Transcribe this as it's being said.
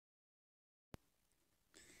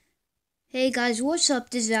Hey guys, what's up?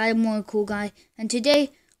 This is Adam, more cool guy, and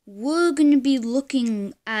today we're gonna be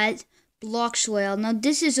looking at Blox Royale. Now,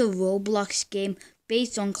 this is a Roblox game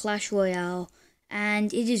based on Clash Royale,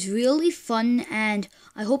 and it is really fun. And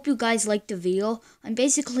I hope you guys like the video. I'm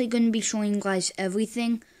basically gonna be showing you guys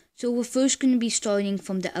everything. So we're first gonna be starting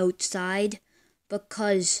from the outside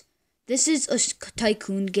because this is a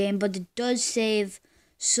tycoon game, but it does save.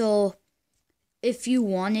 So if you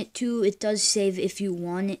want it to, it does save if you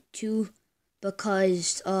want it to.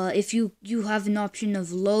 Because if you have an option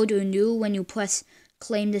of load or new when you press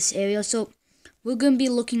claim this area. So we're going to be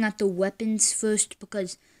looking at the weapons first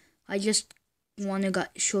because I just want to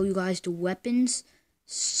show you guys the weapons.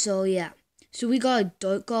 So yeah, so we got a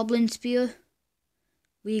Dark Goblin Spear.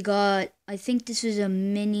 We got, I think this is a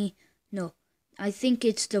mini, no, I think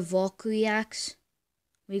it's the Valkyrie Axe.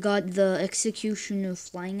 We got the Executioner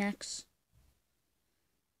Flying Axe.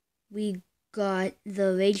 We got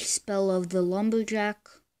the rage spell of the lumberjack,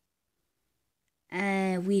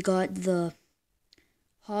 and we got the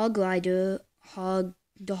hog rider's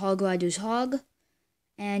hog,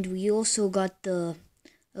 and we also got the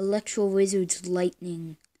electro wizard's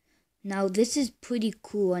lightning. Now this is pretty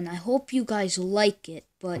cool and I hope you guys like it,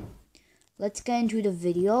 but let's get into the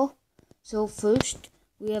video. So first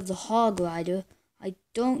we have the hog rider. I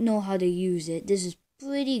don't know how to use it. This is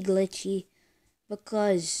pretty glitchy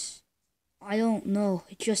because I don't know,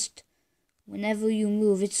 it just, whenever you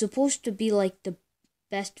move, it's supposed to be like the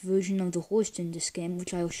best version of the horse in this game,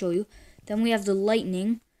 which I will show you. Then we have the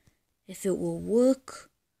lightning, if it will work.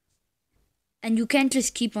 And you can't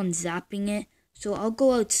just keep on zapping it, so I'll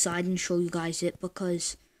go outside and show you guys it,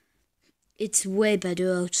 because it's way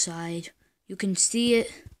better outside. You can see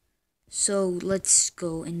it, so let's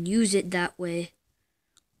go and use it that way,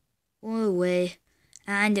 or away.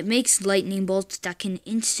 And it makes lightning bolts that can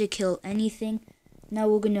insta-kill anything. Now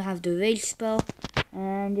we're going to have the rage spell.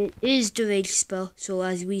 And it is the rage spell. So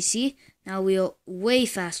as we see, now we are way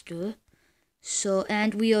faster. So,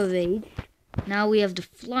 and we are raged. Now we have the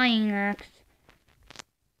flying axe,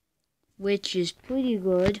 which is pretty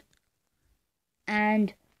good.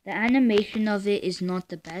 And the animation of it is not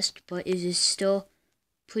the best, but it is still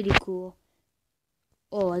pretty cool.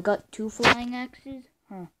 Oh, I got two flying axes?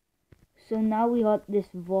 Huh. So now we got this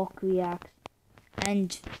Valkyrie axe,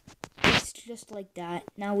 and it's just like that.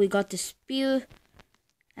 Now we got the spear,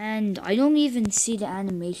 and I don't even see the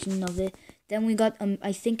animation of it. Then we got,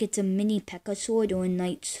 I think it's a mini P.E.K.K.A sword or a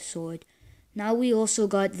knight's sword. Now we also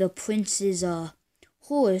got the prince's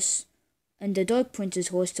horse, and the dark prince's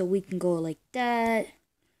horse, so we can go like that.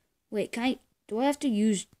 Wait, do I have to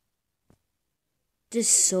use, this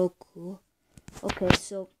is so cool. Okay,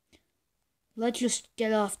 so let's just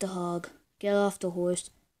get off the hog. Get off the horse.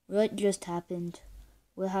 What just happened?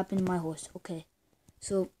 What happened to my horse? Okay.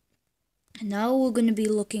 So, now we're going to be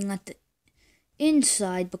looking at the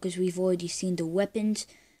inside because we've already seen the weapons.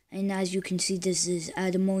 And as you can see, this is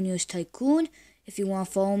Adamonia's Tycoon. If you want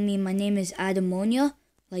to follow me, my name is Adamonia.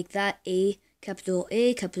 Like that. A, capital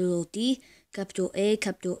D, capital A,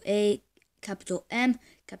 capital M,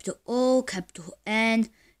 capital O, capital N,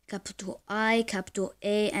 capital I, capital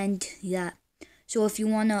A, and yeah. So if you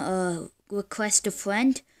want to request a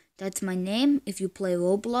friend, that's my name, if you play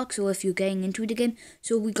Roblox or if you're getting into the game.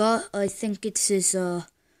 So we got, I think it's this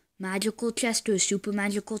magical chest or a super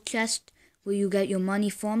magical chest where you get your money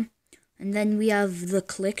from. And then we have the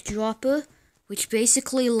click dropper, which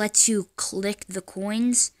basically lets you click the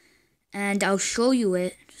coins. And I'll show you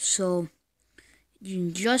it, so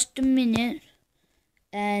in just a minute.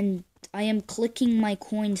 And I am clicking my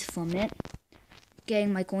coins from it.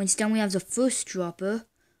 Getting my coins. Then we have the first dropper,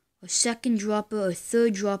 a second dropper, a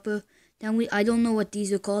third dropper. Then I don't know what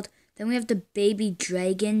these are called. Then we have the baby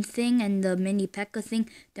dragon thing and the mini P.E.K.K.A thing.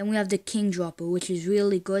 Then we have the king dropper, which is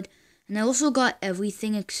really good. And I also got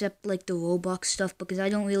everything except like the Roblox stuff because I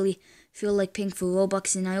don't really feel like paying for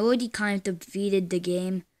Robux, and I already kind of defeated the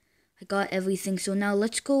game. I got everything. So now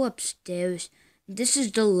let's go upstairs. This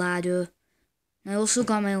is the ladder. And I also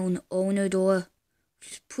got my own owner door,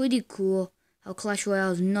 which is pretty cool. How Clash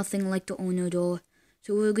Royale is nothing like the owner door.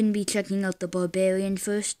 So we're going to be checking out the barbarian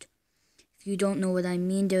first. If you don't know what I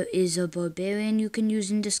mean, there is a barbarian you can use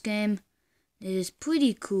in this game. It is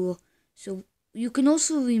pretty cool. So you can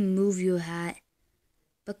also remove your hat,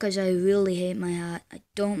 because I really hate my hat. I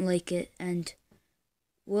don't like it. And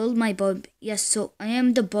yes, so I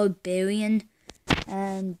am the barbarian,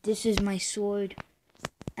 and this is my sword.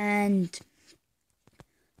 And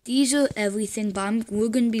these are everything, but we're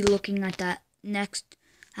going to be looking at that next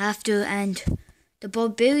after. And the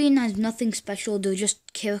barbarian has nothing special, they're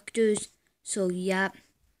just characters. So yeah,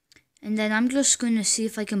 And then I'm just going to see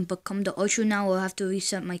if I can become the ultra now, or I have to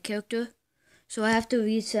reset my character. So I have to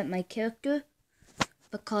reset my character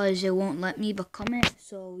because it won't let me become it.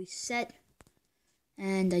 So reset.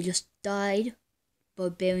 And I just died.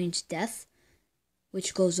 Barbarian's death,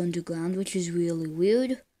 which goes underground, which is really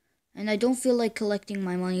weird. And I don't feel like collecting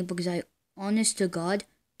my money because I, honest to God,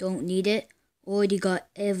 don't need it. Already got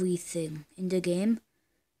everything in the game.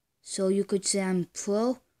 So you could say I'm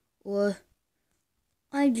pro, or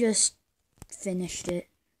I just finished it.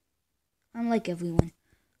 I'm like everyone.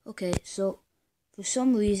 Okay, so for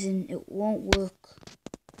some reason it won't work.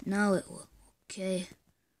 Now it will. Okay.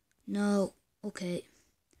 No. Okay.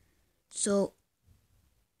 So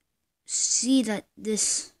see that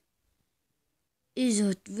this is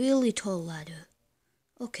a really tall ladder.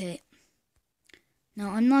 Okay.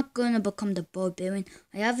 Now I'm not gonna become the barbarian.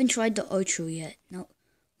 I haven't tried the archer yet. Now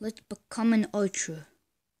let's become an archer.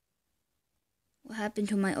 What happened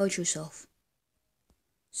to my archer self?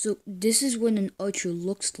 So this is what an archer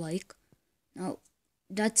looks like. Now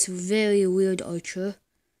that's very weird, archer.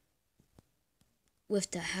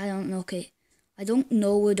 With the hat on. Okay. I don't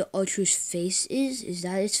know where the archer's face is. Is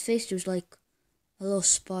that its face? There's like a little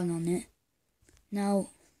spot on it. Now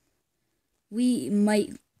we're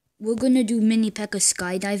gonna do mini P.E.K.K.A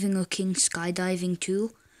skydiving or king skydiving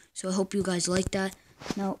too. So I hope you guys like that.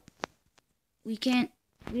 Now we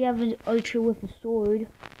have an archer with a sword.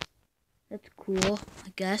 That's cool,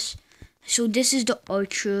 I guess. So this is the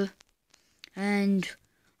archer, and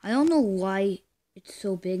I don't know why it's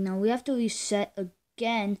so big. Now we have to reset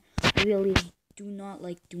again. I really do not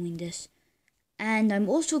like doing this. And I'm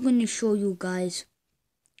also going to show you guys.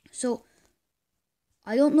 So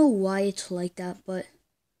I don't know why it's like that, but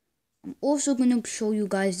I'm also going to show you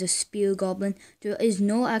guys the spear goblin. There is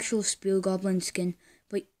no actual spear goblin skin,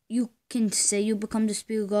 but you can say you become the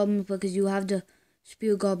spear goblin because you have the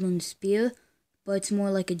spear goblin spear, but it's more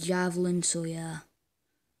like a javelin, so yeah.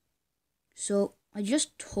 So I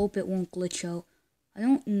just hope it won't glitch out. I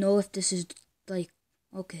don't know if this is like,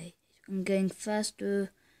 okay, I'm getting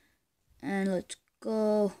faster, and let's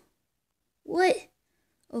go. What?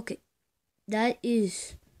 Okay, that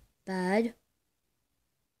is bad.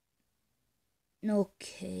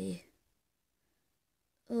 Okay.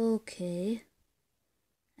 Okay.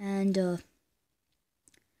 And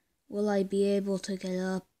will I be able to get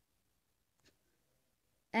up?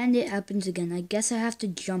 And it happens again. I guess I have to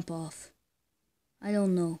jump off. I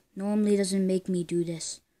don't know. Normally it doesn't make me do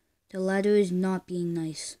this. The ladder is not being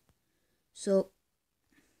nice. So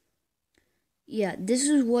yeah, this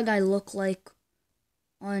is what I look like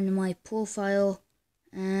on my profile.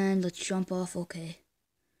 And let's jump off. Okay.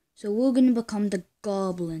 So we're going to become the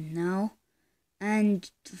goblin now. And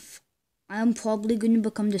I'm probably going to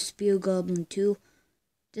become the spear goblin too.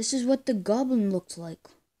 This is what the goblin looks like.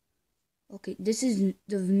 Okay, this is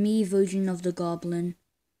the me version of the goblin.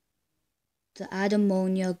 The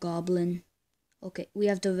Adamonia goblin. Okay, we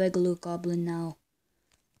have the regular goblin now.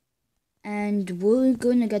 And we're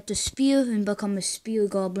going to get the spear and become a spear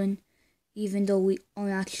goblin, even though we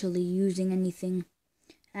aren't actually using anything.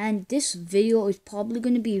 And this video is probably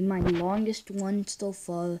going to be my longest one so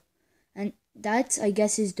far. And that, I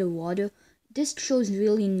guess, is the water. This shows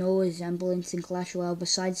really no resemblance in Clash Royale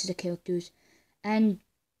besides the characters. And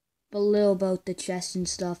a little about the chest and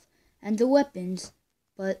stuff. And the weapons.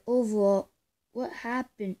 But overall, what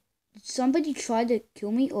happened? Did somebody try to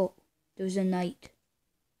kill me? Oh, there's a knight.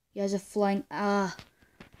 He has a flying... Ah,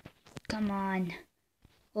 come on.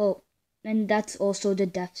 Oh, and that's also the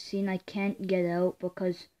death scene. I can't get out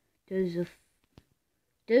because there's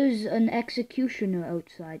an executioner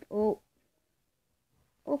outside. Oh,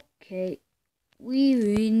 okay.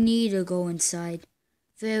 We need to go inside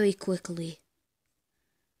very quickly.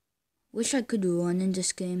 Wish I could run in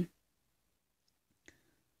this game.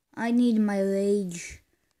 I need my rage.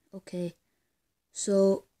 Okay,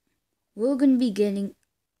 so we're gonna be getting...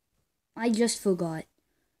 I just forgot.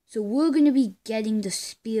 So we're gonna be getting the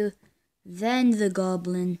spear, then the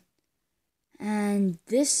goblin. And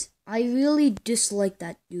this, I really dislike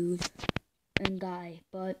that dude and guy,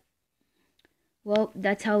 but well,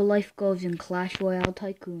 that's how life goes in Clash Royale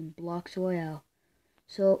Tycoon, Blox Royale.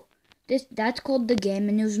 So that's called the game,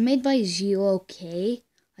 and it was made by 0K.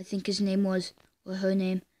 I think his name was, or her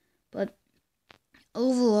name. But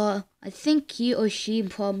overall, I think he or she,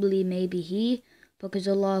 probably maybe he, because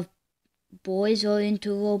a lot of boys are into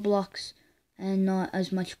Roblox and not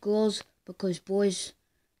as much girls, because boys,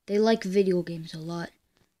 they like video games a lot.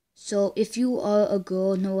 So if you are a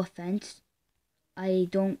girl, no offense, I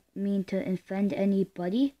don't mean to offend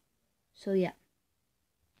anybody. So yeah.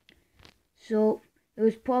 So it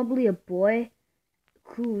was probably a boy,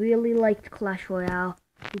 who really liked Clash Royale,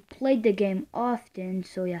 who played the game often.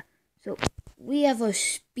 So yeah, so we have our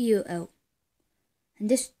spear out, and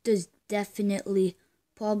this is definitely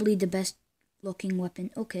probably the best looking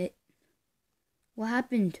weapon. Okay, what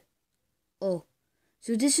happened? Oh,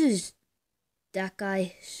 so this is that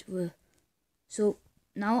guy. So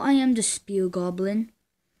now I am the spear goblin,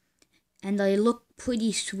 and I look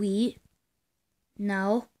pretty sweet.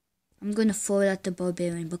 Now I'm gonna throw it at the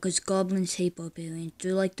barbarian because goblins hate barbarians.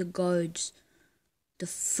 They're like the guards, the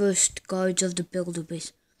first guards of the builder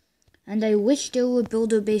base. And I wish there were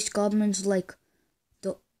builder base goblins like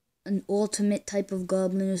an ultimate type of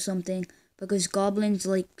goblin or something, because goblins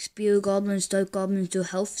like spear goblins, dark goblins, their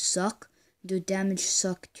health suck, their damage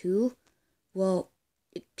suck too. Well,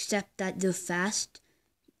 except that they're fast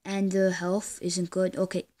and their health isn't good.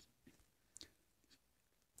 Okay,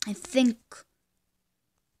 I think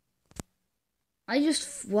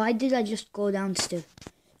why did I just go downstairs?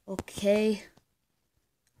 Okay,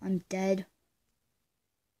 I'm dead.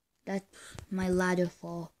 That's my ladder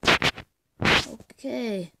fall.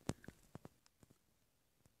 Okay.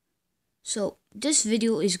 So this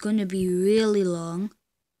video is gonna be really long.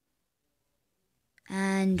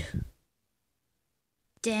 And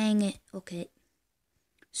dang it. Okay.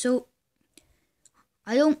 So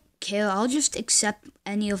I don't care. I'll just accept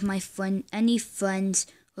any friends'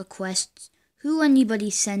 requests, who anybody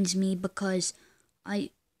sends me, because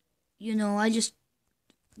I just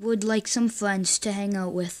would like some friends to hang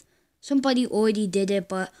out with. Somebody already did it,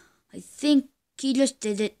 but I think he just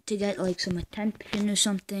did it to get like some attention or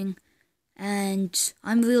something. And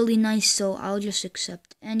I'm really nice, so I'll just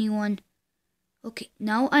accept anyone. Okay,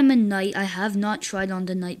 now I'm a knight. I have not tried on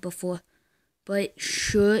the knight before, but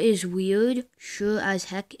sure is weird. Sure as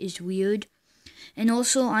heck is weird. And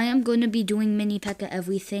also, I am going to be doing mini P.E.K.K.A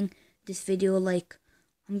everything this video. Like,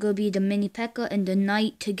 I'm going to be the mini P.E.K.K.A and the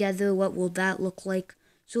knight together. What will that look like?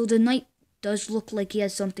 So the knight does look like he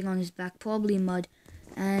has something on his back, probably mud.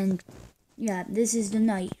 And yeah, this is the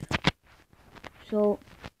knight. So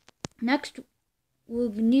next, we'll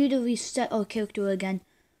need to reset our character again,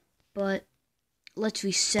 but let's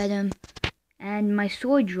reset him. And my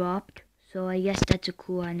sword dropped, so I guess that's a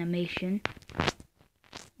cool animation.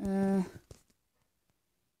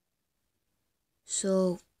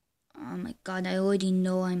 So, oh my god, I already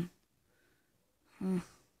know I'm...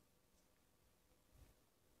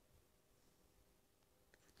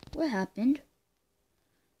 What happened?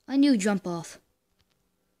 I knew jump off.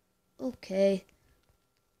 Okay.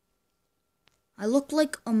 I look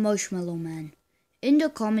like a marshmallow man. In the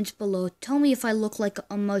comments below, tell me if I look like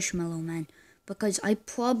a marshmallow man, because I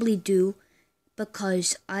probably do,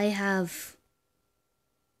 because I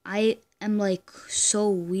am like so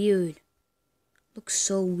weird. Looks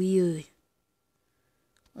so weird.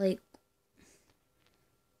 Like,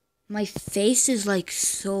 my face is like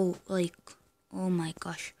so, like, oh my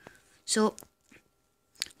gosh. So,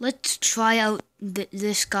 let's try out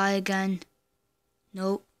this guy again.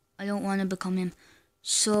 Nope, I don't want to become him.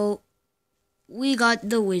 So, we got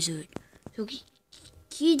the wizard. So,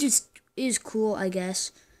 he just is cool, I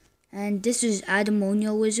guess. And this is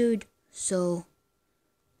Adamonia wizard. So,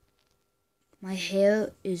 my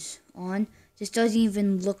hair is on. This doesn't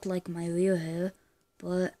even look like my real hair,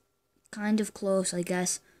 but kind of close, I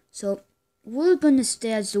guess. So, we're going to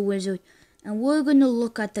stay as the wizard, and we're going to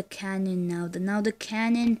look at the cannon now. The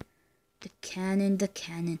cannon.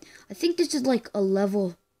 I think this is like a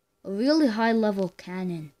really high level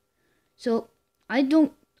cannon. So, I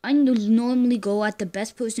normally go at the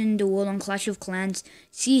best person in the world on Clash of Clans,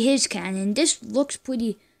 see his cannon. This looks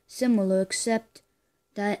pretty similar, except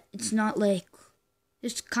that it's not like,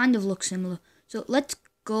 this kind of looks similar. So let's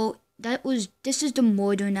go. This is the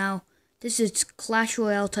mortar now. This is Clash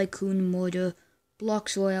Royale Tycoon mortar,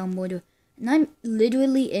 Blox Royale mortar. And I'm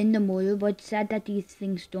literally in the mortar, but it's sad that these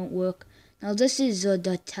things don't work. Now this is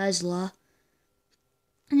the Tesla.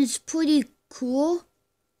 And it's pretty cool,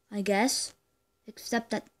 I guess. Except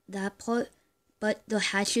that part. But the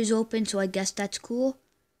hatch is open, so I guess that's cool.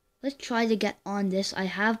 Let's try to get on this. I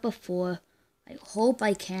have before. I hope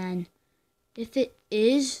I can.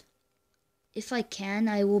 If I can,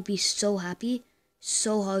 I will be so happy.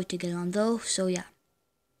 So hard to get on though, so yeah.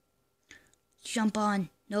 Jump on.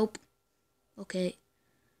 Nope. Okay.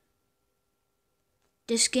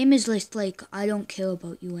 This game is just like, I don't care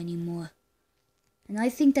about you anymore. And I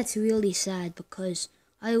think that's really sad, because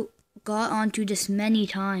I got onto this many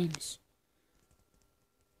times.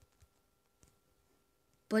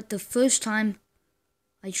 But the first time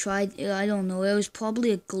I tried, I don't know, it was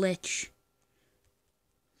probably a glitch.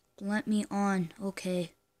 Let me on.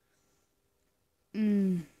 Okay.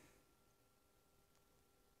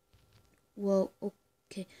 Well,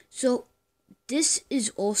 okay. So this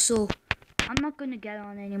is also, I'm not gonna get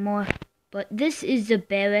on anymore, but this is the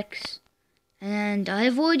barracks, and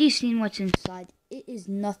I've already seen what's inside. It is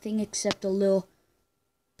nothing except a little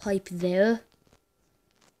pipe there.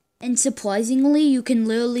 And surprisingly, you can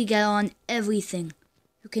literally get on everything.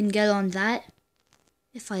 You can get on that,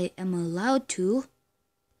 if I am allowed to.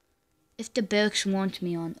 If the barracks wants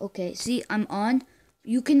me on. Okay, see, I'm on.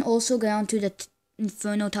 You can also get onto the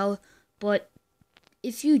Inferno Tower, but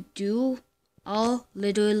if you do, I'll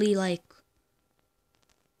literally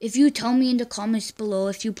if you tell me in the comments below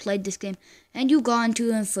if you played this game and you got into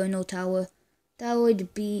the Inferno Tower,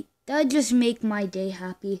 that'd just make my day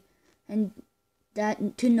happy, and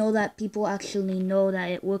that to know that people actually know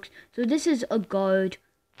that it works. So this is a guard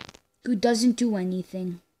who doesn't do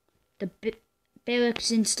anything. The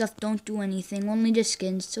barracks and stuff don't do anything, only the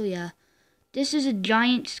skins. So yeah, this is a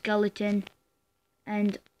giant skeleton,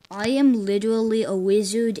 and I am literally a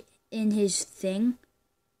wizard in his thing.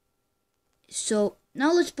 So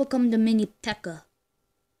now let's become the mini P.E.K.K.A.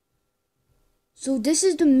 So this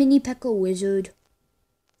is the mini P.E.K.K.A.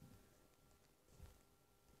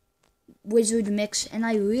 wizard mix, and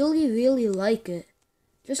I really like it.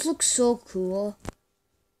 Just looks so cool.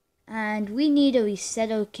 And we need to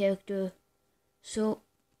reset our character. So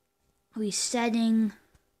resetting,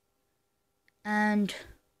 and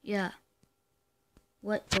yeah.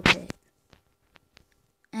 Okay.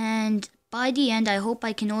 And by the end, I hope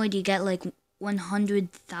I can already get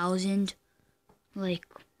 100,000,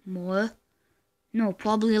 more. No,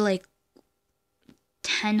 probably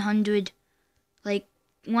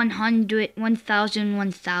 1,000,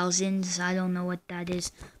 1,000. I don't know what that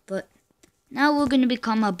is. But now we're going to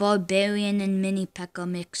become a barbarian and mini P.E.K.K.A.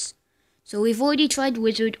 mix. So we've already tried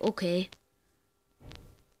wizard. Okay.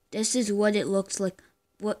 This is what it looks like.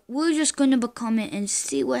 We're just going to become it and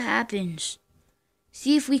see what happens.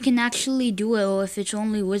 See if we can actually do it or if it's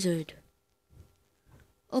only wizard.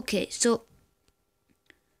 Okay, so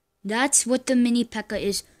that's what the mini P.E.K.K.A.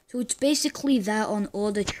 is. So it's basically that on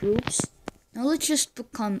all the troops. Now let's just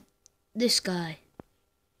become this guy.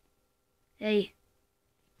 Hey.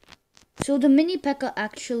 So the mini P.E.K.K.A.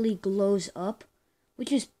 actually glows up,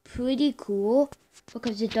 which is pretty cool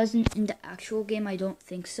because it doesn't in the actual game. I don't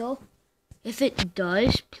think so. If it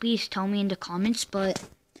does, please tell me in the comments, but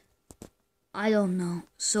I don't know.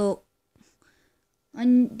 So,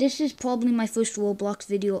 and this is probably my first Roblox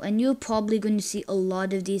video, and you're probably going to see a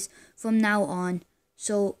lot of these from now on.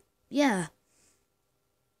 So, yeah.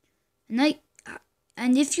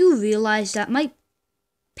 And if you realize that my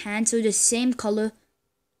pants are the same color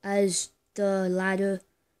as the ladder,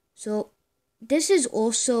 so this is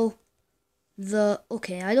also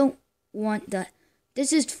okay, I don't want that.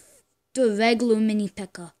 This is the regular mini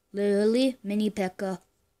P.E.K.K.A. Literally, mini P.E.K.K.A.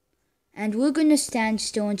 And we're going to stand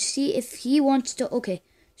still and see if he wants to. Okay,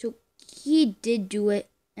 so he did do it.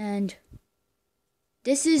 And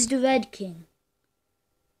this is the Red King,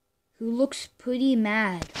 who looks pretty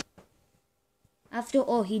mad. After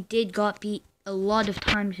all, he got beat a lot of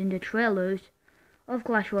times in the trailers of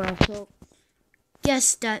Clash Royale. So,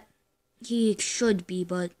 guess that he should be,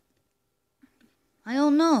 but I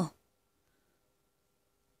don't know.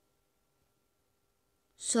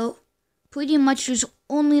 So, pretty much there's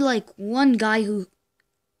only one guy who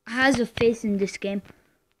has a face in this game.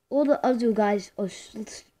 All the other guys are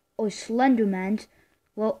Slendermans.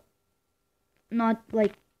 Well, not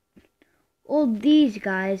all these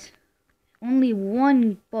guys. Only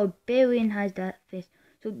one barbarian has that face.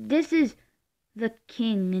 So this is the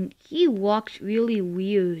king, and he walks really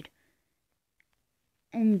weird.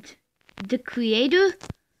 And the creator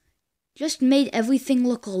just made everything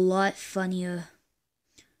look a lot funnier.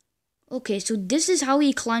 Okay, so this is how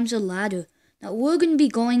he climbs a ladder. Now we're going to be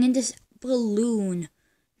going in this balloon.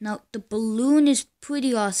 Now the balloon is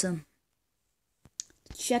pretty awesome.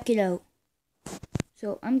 Check it out.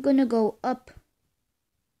 So I'm going to go up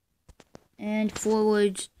and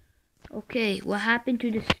forwards. Okay, what happened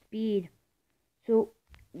to the speed? So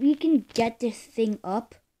we can get this thing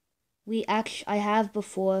up. I have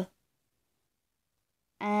before.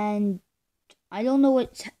 And I don't know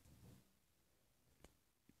what's...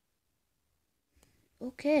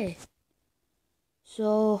 Okay,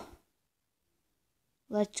 so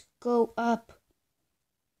let's go up.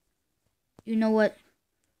 You know what?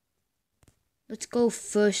 Let's go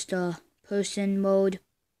first person mode.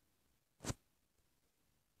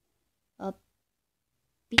 Up.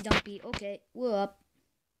 Be dumpy. Okay, we're up.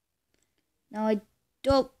 Now I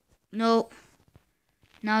don't know.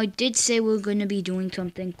 Now I did say we're gonna be doing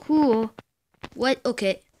something cool. What?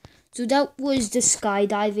 Okay. So that was the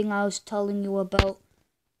skydiving I was telling you about.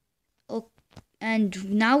 And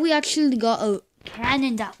now we actually got a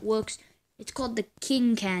cannon that works. It's called the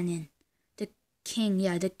king cannon. The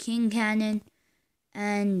king cannon.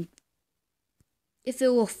 And if it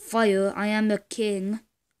will fire, I am a king.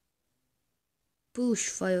 Push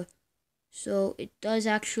fire. So it does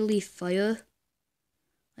actually fire.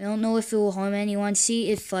 I don't know if it will harm anyone. See,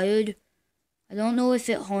 it fired. I don't know if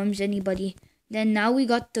it harms anybody. Then now we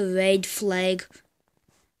got the red flag.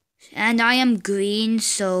 And I am green,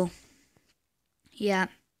 so yeah.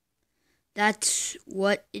 That's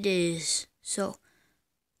what it is. So,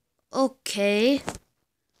 okay.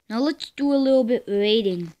 Now let's do a little bit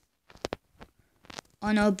rating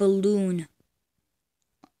on our balloon.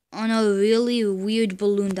 On a really weird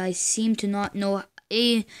balloon that I seem to not know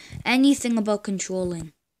anything about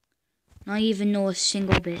controlling. Not even know a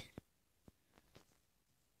single bit.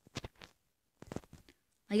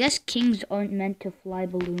 I guess kings aren't meant to fly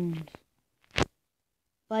balloons.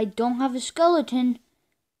 But I don't have a skeleton.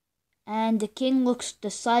 And the king looks the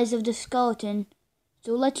size of the skeleton.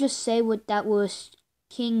 So let's just say that was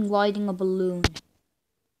king riding a balloon.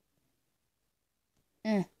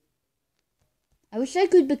 I wish I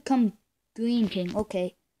could become green king.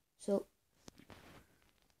 Okay, so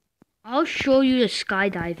I'll show you the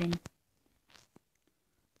skydiving.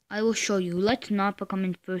 I will show you. Let's not become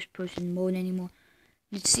in first person mode anymore.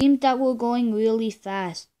 It seems that we're going really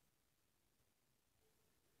fast.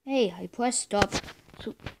 Hey, I pressed stop.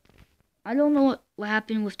 So I don't know what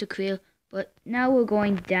happened with the career, but now we're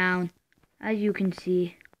going down, as you can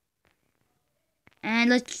see.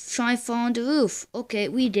 And let's try fall on the roof. Okay,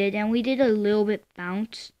 we did, and we did a little bit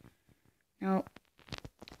bounce. Now,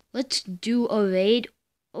 let's do a raid.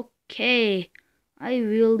 Okay, I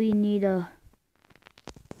really need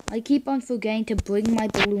I keep on forgetting to bring my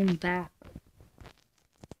balloon back.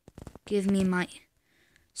 Give me my...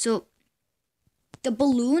 So, the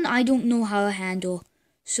balloon, I don't know how to handle.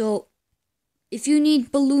 So, if you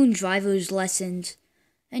need balloon driver's lessons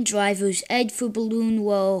and driver's ed for balloon,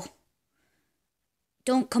 well,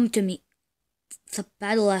 don't come to me, the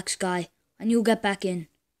battle axe guy, and you'll get back in.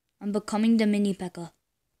 I'm becoming the mini P.E.K.K.A.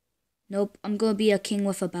 Nope, I'm gonna be a king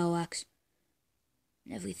with a battle axe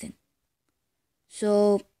and everything.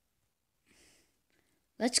 So,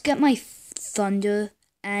 let's get my thunder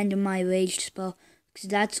and my rage spell, because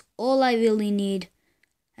that's all I really need.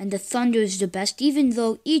 And the thunder is the best, even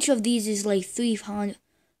though each of these is like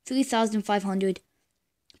 3,500.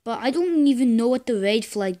 But I don't even know what the raid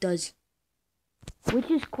flag does, which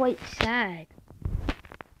is quite sad.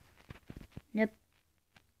 Yep.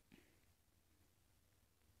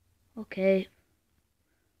 Okay.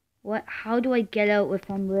 What? How do I get out if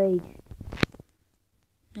I'm raged?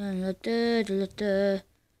 I'm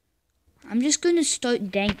just gonna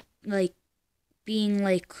start being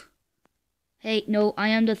like, hey, no, I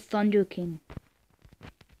am the Thunder King.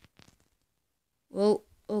 Oh,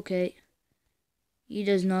 okay. He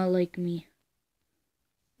does not like me.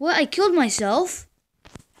 What? I killed myself?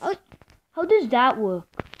 How does that work?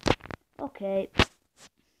 Okay.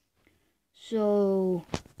 So,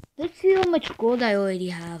 let's see how much gold I already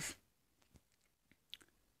have.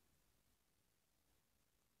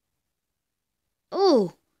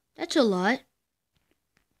 Oh, that's a lot.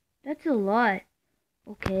 That's a lot.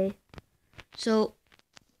 Okay. So,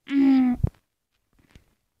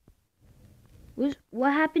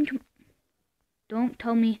 what happened to... Don't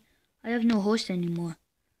tell me I have no horse anymore.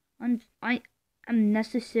 I am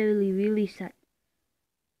necessarily really sad.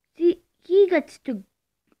 See, he gets to...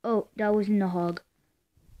 Oh, that wasn't a hog.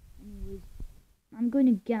 Anyways, I'm going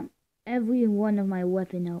to get every one of my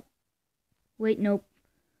weapon out. Wait, nope.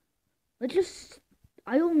 Let's just...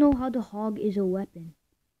 I don't know how the hog is a weapon.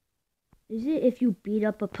 Is it if you beat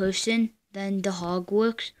up a person, then the hog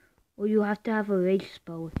works? Or you have to have a rage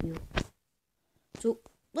spell with you? So,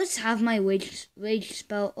 let's have my rage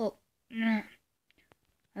spell. Oh,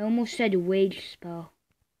 I almost said wage spell.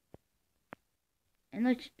 And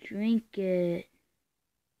let's drink it.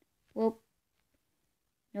 Well,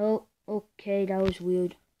 no, okay, that was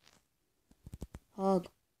weird. Hog.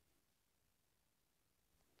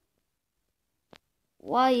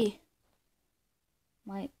 Why?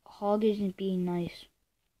 My hog isn't being nice.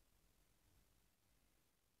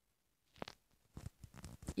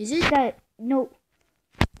 Is it that... No.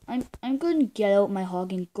 I'm gonna get out my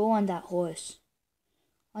hog and go on that horse.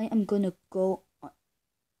 I am gonna go on...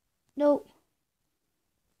 No.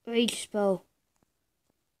 Rage spell.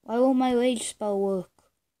 Why won't my rage spell work?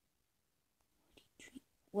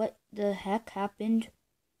 What the heck happened?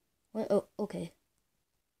 What? Oh, okay.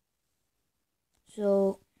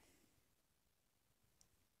 So...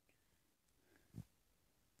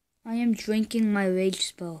 I am drinking my rage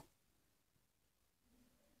spell.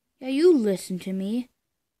 Yeah, you listen to me.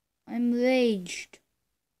 I'm raged.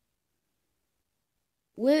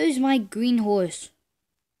 Where is my green horse?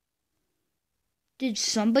 Did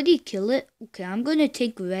somebody kill it? Okay, I'm gonna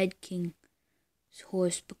take Red King's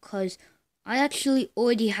horse because I actually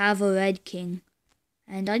already have a Red King.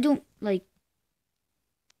 And I don't like...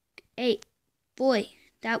 Hey, boy,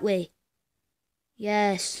 that way.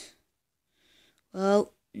 Yes.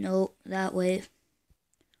 Well, no, that way.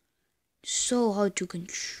 So hard to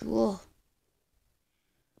control.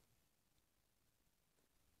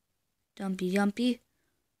 Dumpy Dumpy.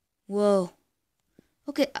 Whoa.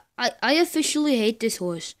 Okay, I officially hate this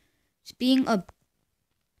horse. It's being a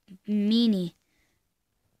meanie.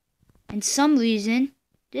 And some reason,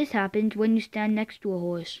 this happens when you stand next to a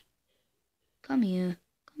horse. Come here.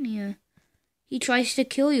 Come here. He tries to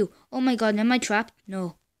kill you. Oh my god, am I trapped?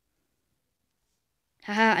 No.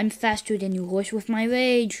 Haha, I'm faster than you, horse, with my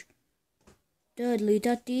rage. Is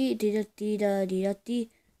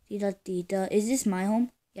this my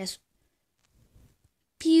home? Yes.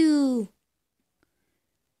 Pew!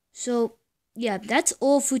 So, yeah, that's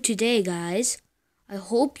all for today, guys. I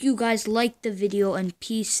hope you guys liked the video and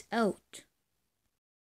peace out.